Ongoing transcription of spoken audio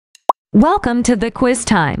Welcome to the quiz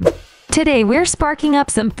time. Today we're sparking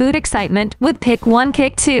up some food excitement with Pick 1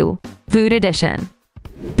 Kick 2, Food Edition.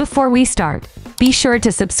 Before we start, be sure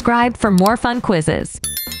to subscribe for more fun quizzes.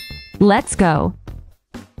 Let's go!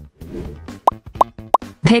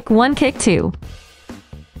 Pick 1 Kick 2.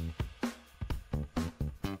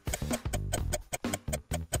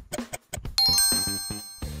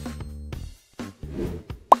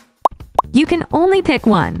 You can only pick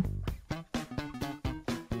one.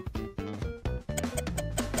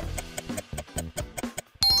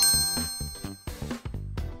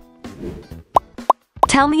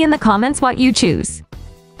 Tell me in the comments what you choose.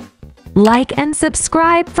 Like and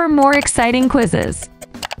subscribe for more exciting quizzes.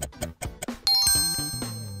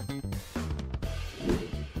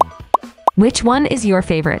 Which one is your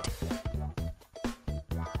favorite?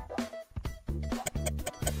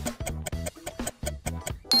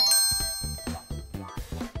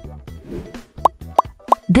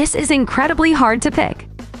 This is incredibly hard to pick.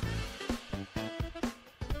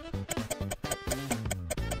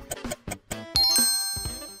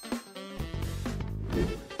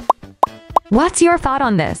 What's your thought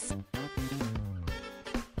on this?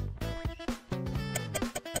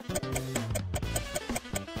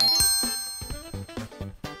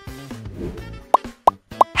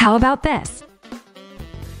 How about this?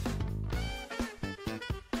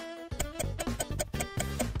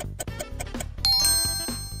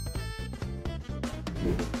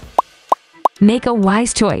 Make a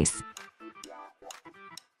wise choice.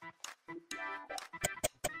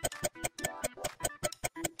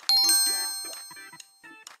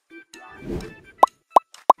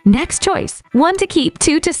 Next choice, 1 to keep,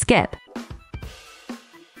 2 to skip.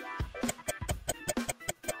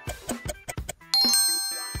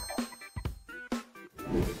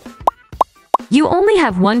 You only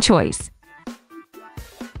have one choice.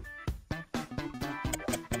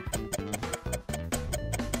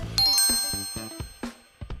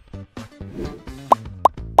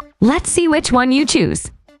 Let's see which one you choose.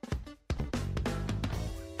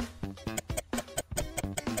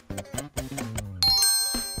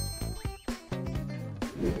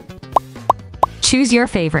 Choose your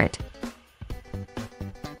favorite.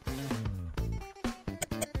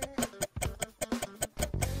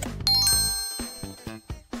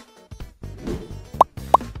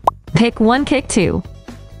 Pick 1 Kick 2.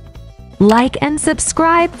 Like and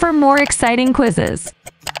subscribe for more exciting quizzes.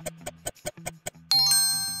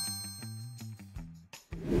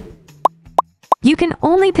 You can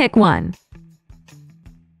only pick one.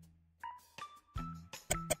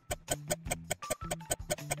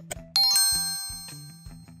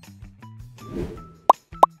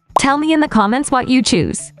 Tell me in the comments what you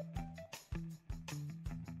choose.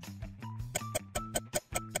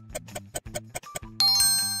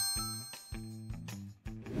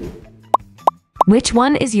 Which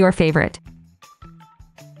one is your favorite?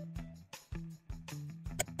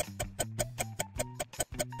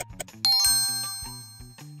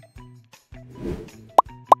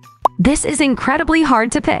 This is incredibly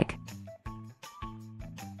hard to pick.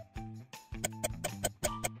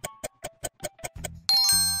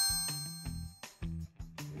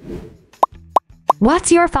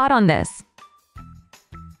 What's your thought on this?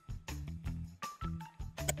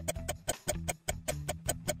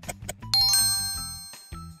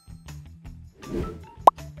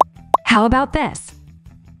 How about this?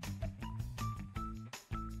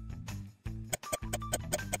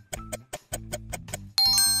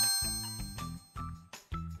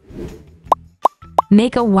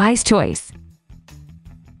 Make a wise choice.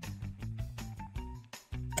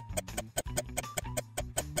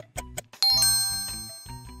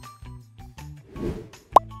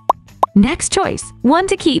 Next choice, 1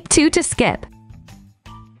 to keep, 2 to skip.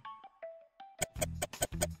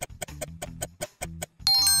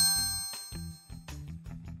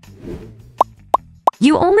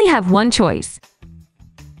 You only have one choice.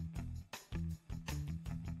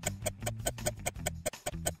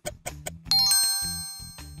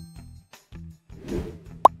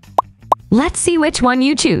 Let's see which one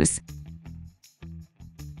you choose.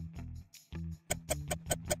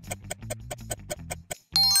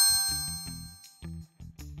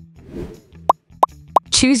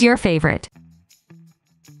 Choose your favorite.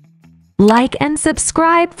 Like and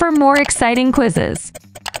subscribe for more exciting quizzes.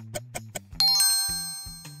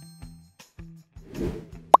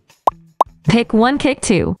 Pick 1 Kick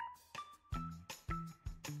 2.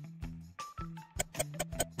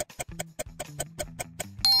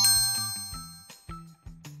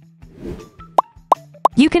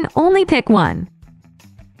 You can only pick one.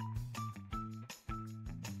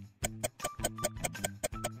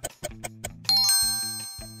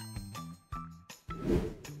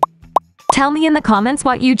 Tell me in the comments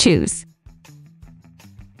what you choose.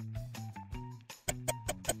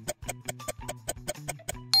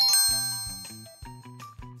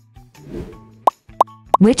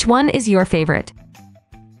 Which one is your favorite?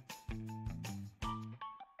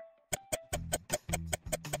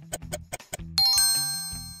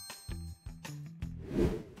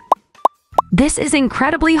 This is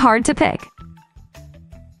incredibly hard to pick.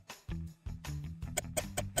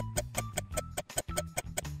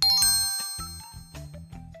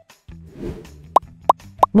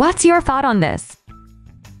 What's your thought on this?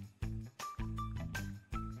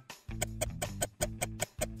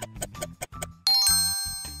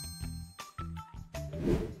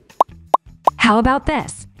 How about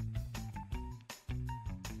this?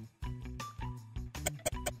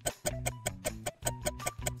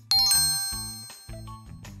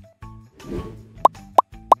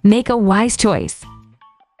 Make a wise choice.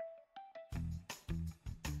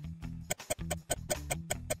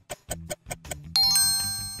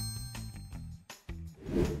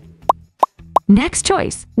 Next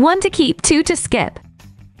choice, 1 to keep, 2 to skip.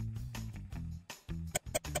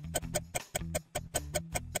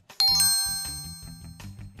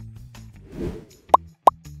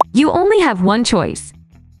 You only have one choice.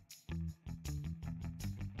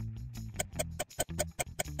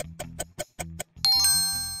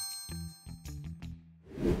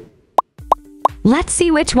 Let's see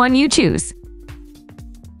which one you choose.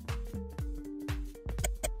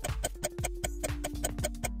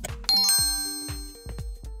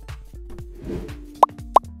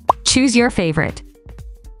 Choose your favorite.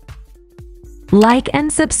 Like and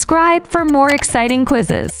subscribe for more exciting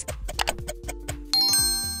quizzes.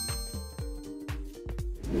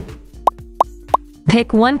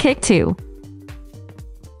 Pick 1, kick 2.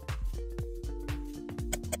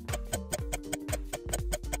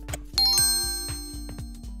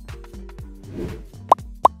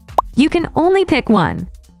 You can only pick one.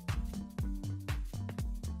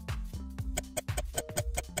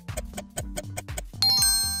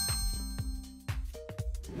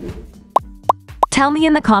 Tell me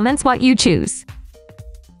in the comments what you choose.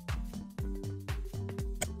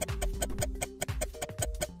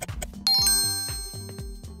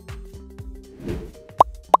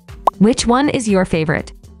 Which one is your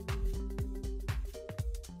favorite?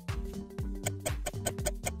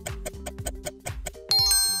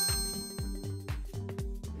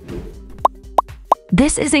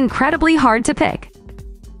 This is incredibly hard to pick.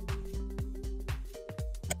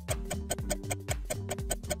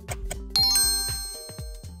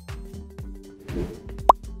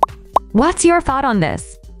 What's your thought on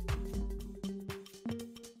this?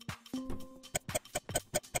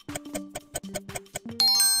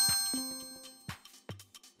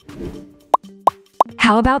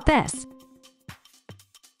 How about this?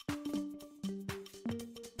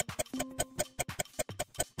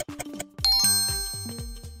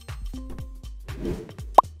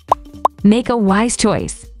 Make a wise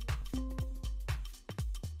choice.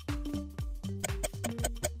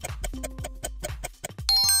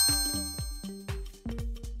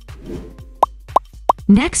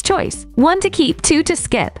 Next choice, 1 to keep, 2 to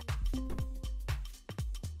skip.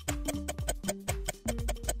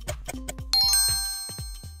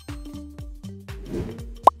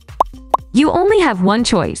 You only have one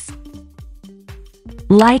choice.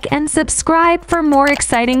 Like and subscribe for more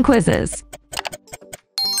exciting quizzes.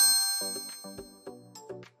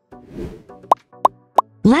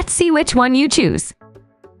 Let's see which one you choose.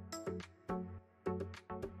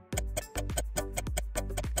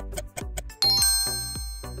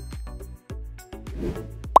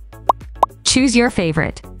 Choose your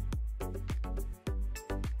favorite.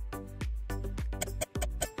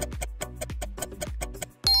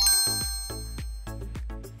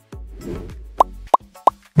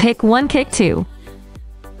 Pick 1, kick 2.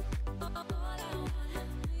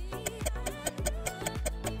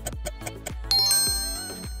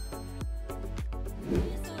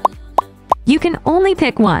 You can only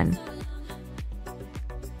pick one.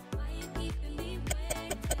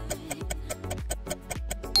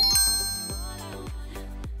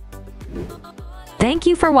 Thank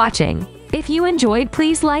you for watching. If you enjoyed,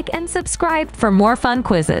 please like and subscribe for more fun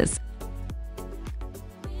quizzes.